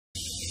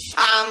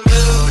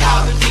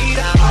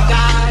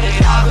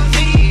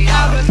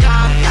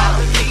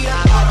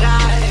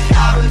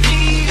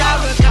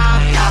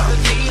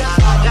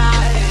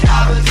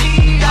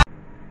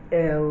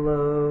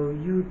Hello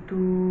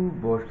YouTube,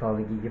 boas pessoal,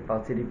 aqui que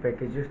fala série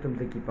Pecas. Já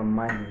estamos aqui para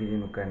mais um vídeo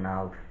no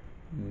canal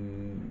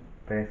e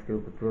parece que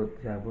eu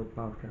já vou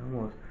tomar o pequeno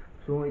almoço.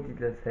 São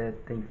 8h17,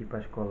 tenho que ir para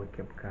a escola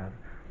que é pecado.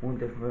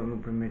 Ontem foi o meu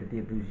primeiro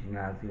dia do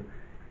ginásio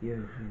e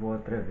hoje vou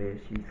outra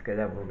vez e se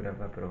calhar vou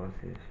gravar para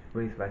vocês,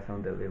 por isso vai ser um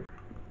delírio.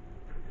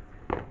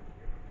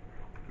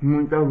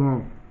 Muito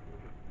bom.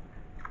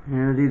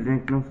 Eles dizem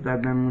que não se dá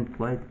bem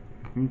muito leite,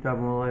 muito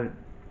bom leite.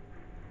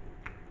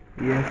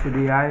 E as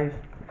cereais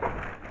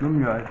no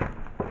melhor.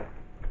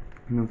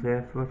 Não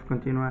sei se fosse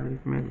continuar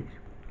a comer isso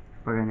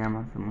para ganhar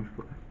massa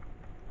muscular.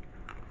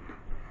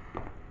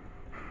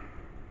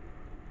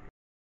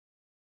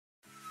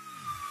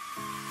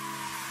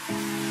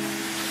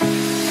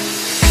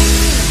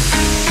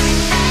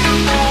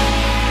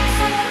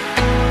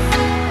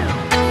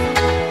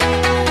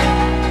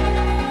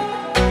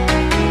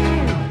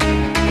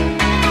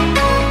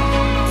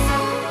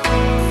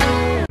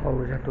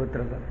 Já estou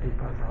atrasado para ir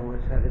para as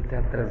aulas, já deve ter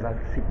atrasado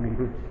 5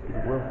 minutos,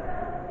 digo eu.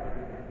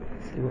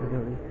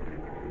 Ali.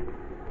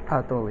 Ah,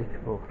 estou ali,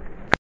 boa.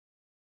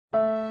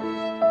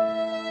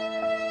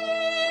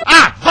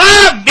 Ah,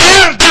 vá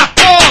merda,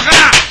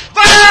 porra!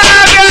 Vá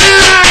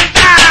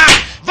merda!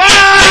 Vá!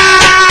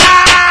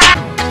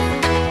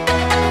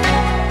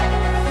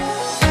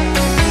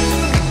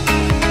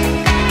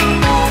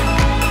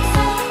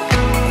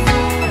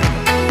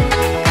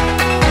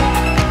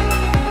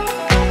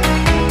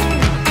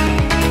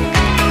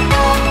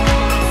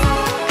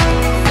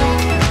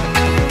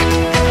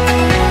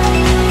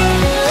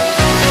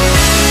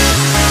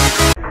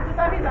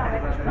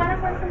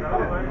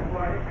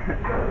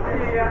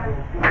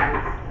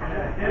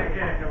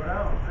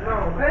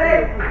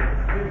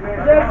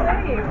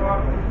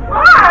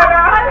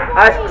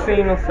 Acho que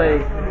sim, não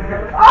sei.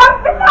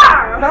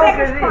 Não,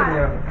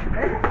 Casinho.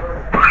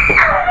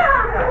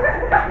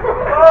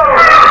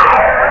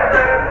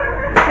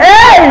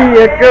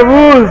 Ei, que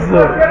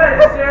abuso!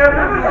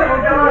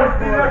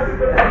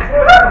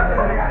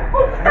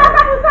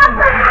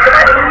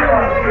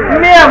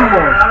 Mesmo!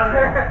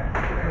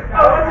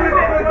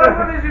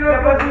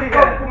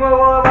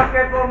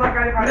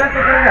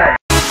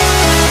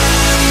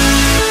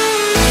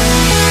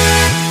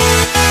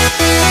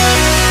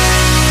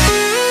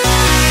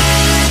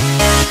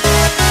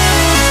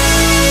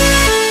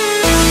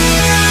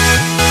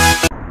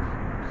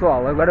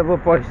 Pessoal, agora vou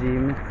para o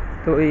gym.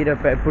 Estou a ir a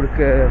pé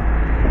porque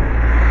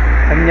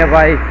a minha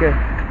bike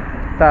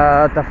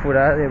está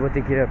furada, eu vou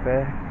ter que ir a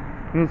pé.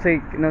 Não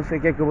sei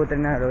o que é que eu vou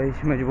treinar hoje,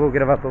 mas vou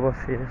gravar para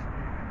vocês.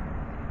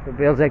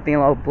 Eles é que têm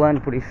lá o plano,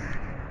 por isso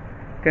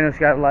quando eu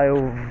chegar lá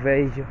eu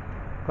vejo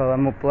qual é o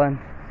meu plano.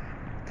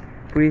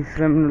 Por isso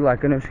vamos lá,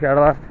 quando eu chegar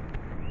lá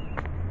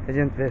a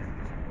gente vê.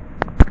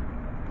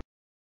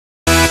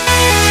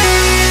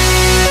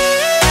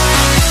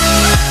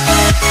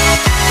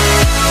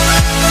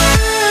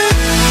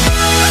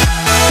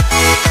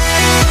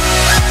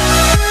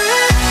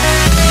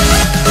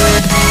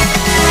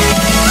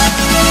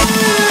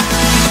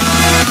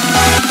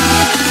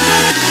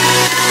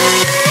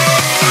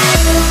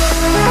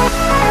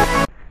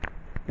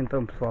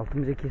 Então pessoal,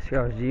 estamos aqui a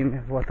chegar ao gym,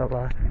 vou estar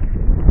lá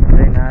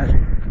treinar,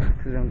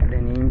 fazer um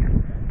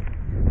treininho.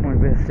 Vamos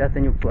ver se já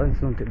tenho o plano,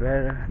 se não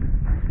tiver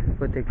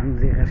vou ter que me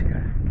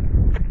desenrascar.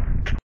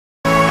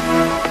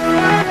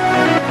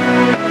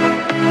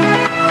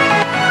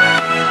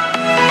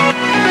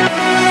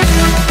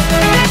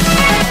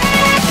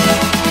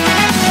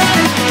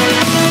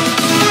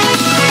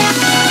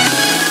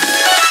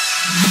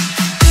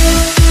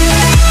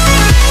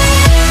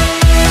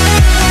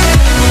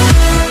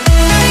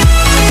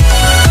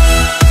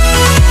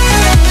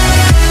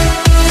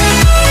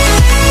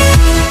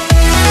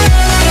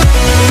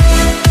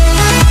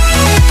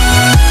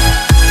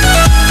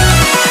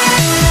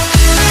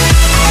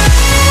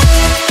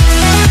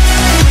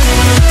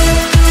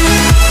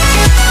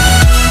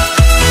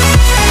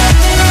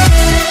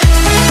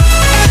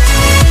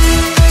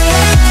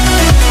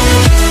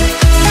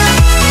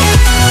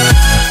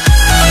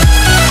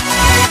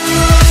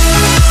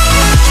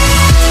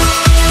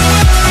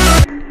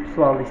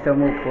 Pessoal, isto é o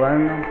meu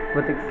plano,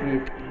 vou ter que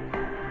seguir.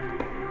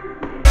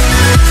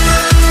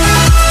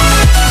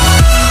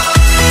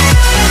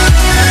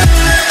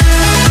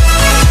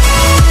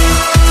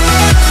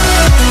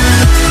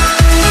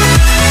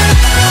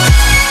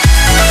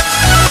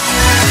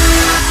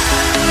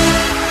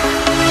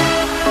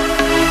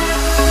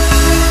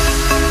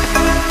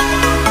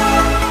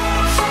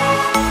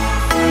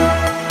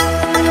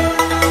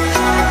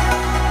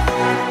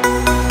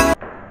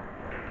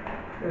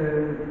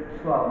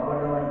 Pessoal,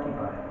 bora lá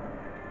equipar.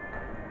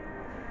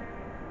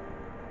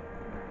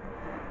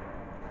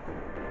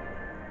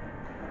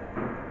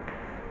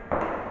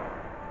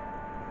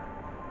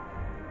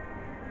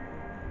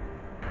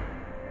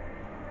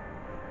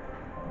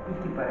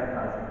 Equipar é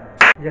fácil.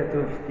 Já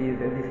estou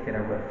vestido, eu disse que era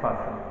agora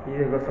fácil.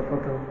 E agora só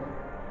falta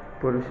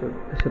pôr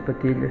as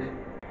sapatilhas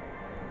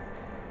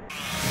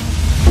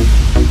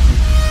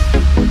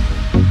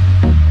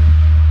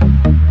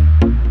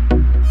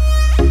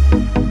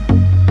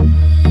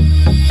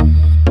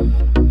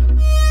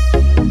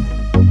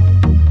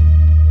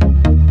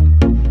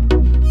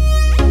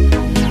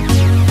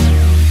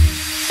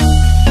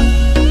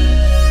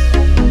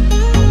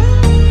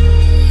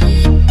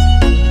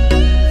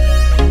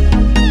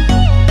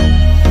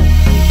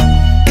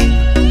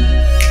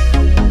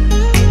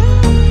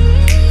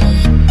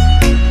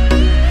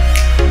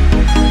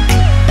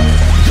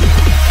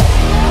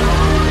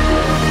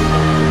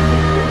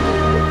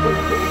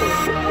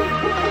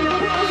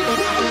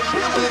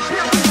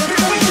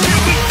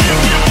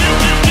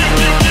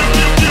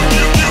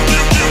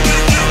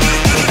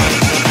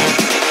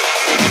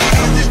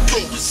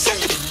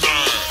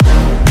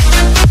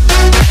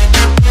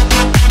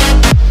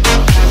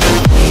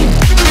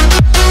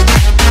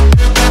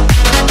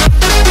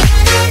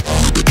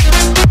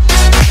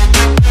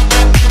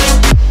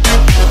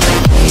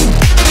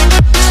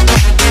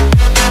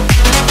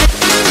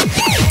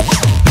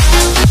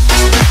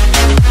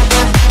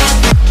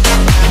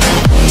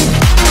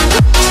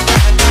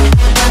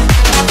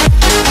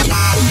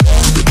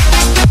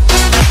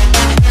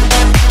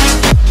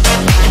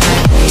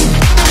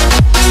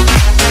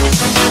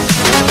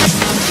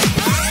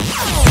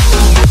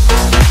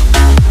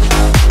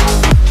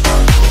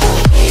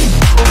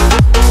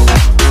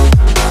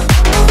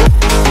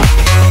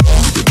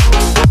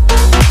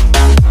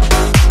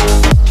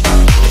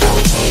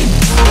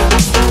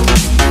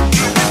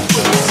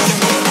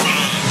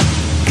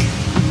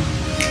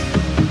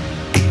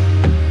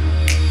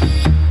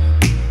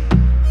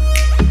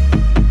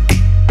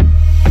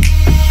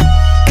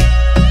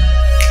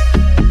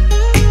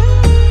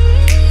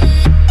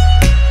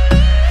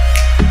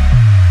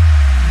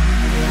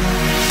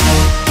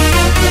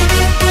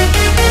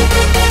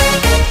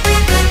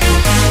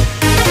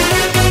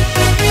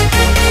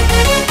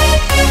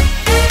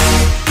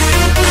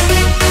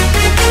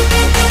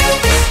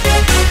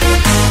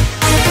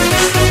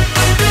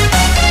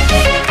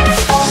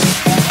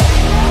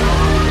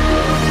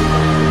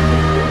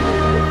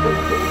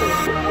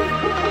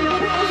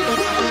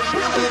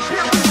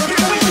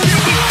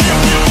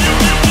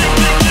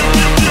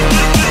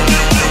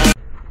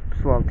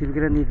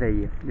grande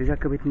ideia. Eu já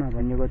acabei de tomar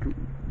banho, agora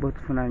vou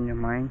telefonar à minha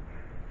mãe.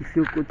 E se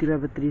eu tiver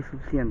bateria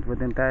suficiente, vou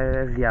tentar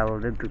aziá-la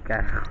dentro do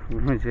carro.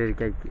 Vamos ver o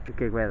que é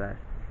que vai dar.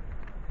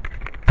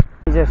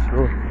 Já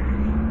chegou.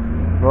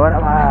 Bora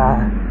lá!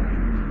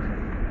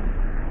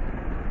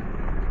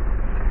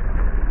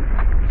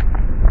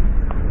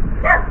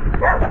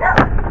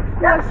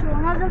 Poxa,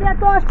 nós ali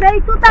estou à espera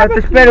e tu estás aqui.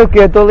 Espera o quê?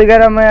 Estou a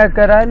ligar a mãe a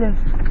caralho?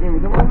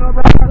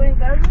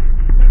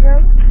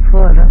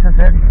 Foda-se, a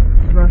sério.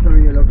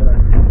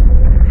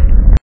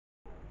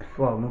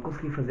 Pessoal, não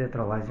consegui fazer a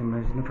trollagem,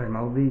 mas não faz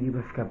mal. O vídeo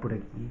vai ficar por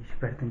aqui.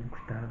 Espero que tenham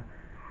gostado.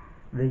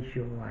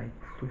 Deixem o like,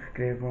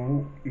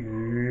 subscrevam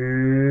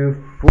e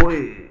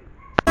foi!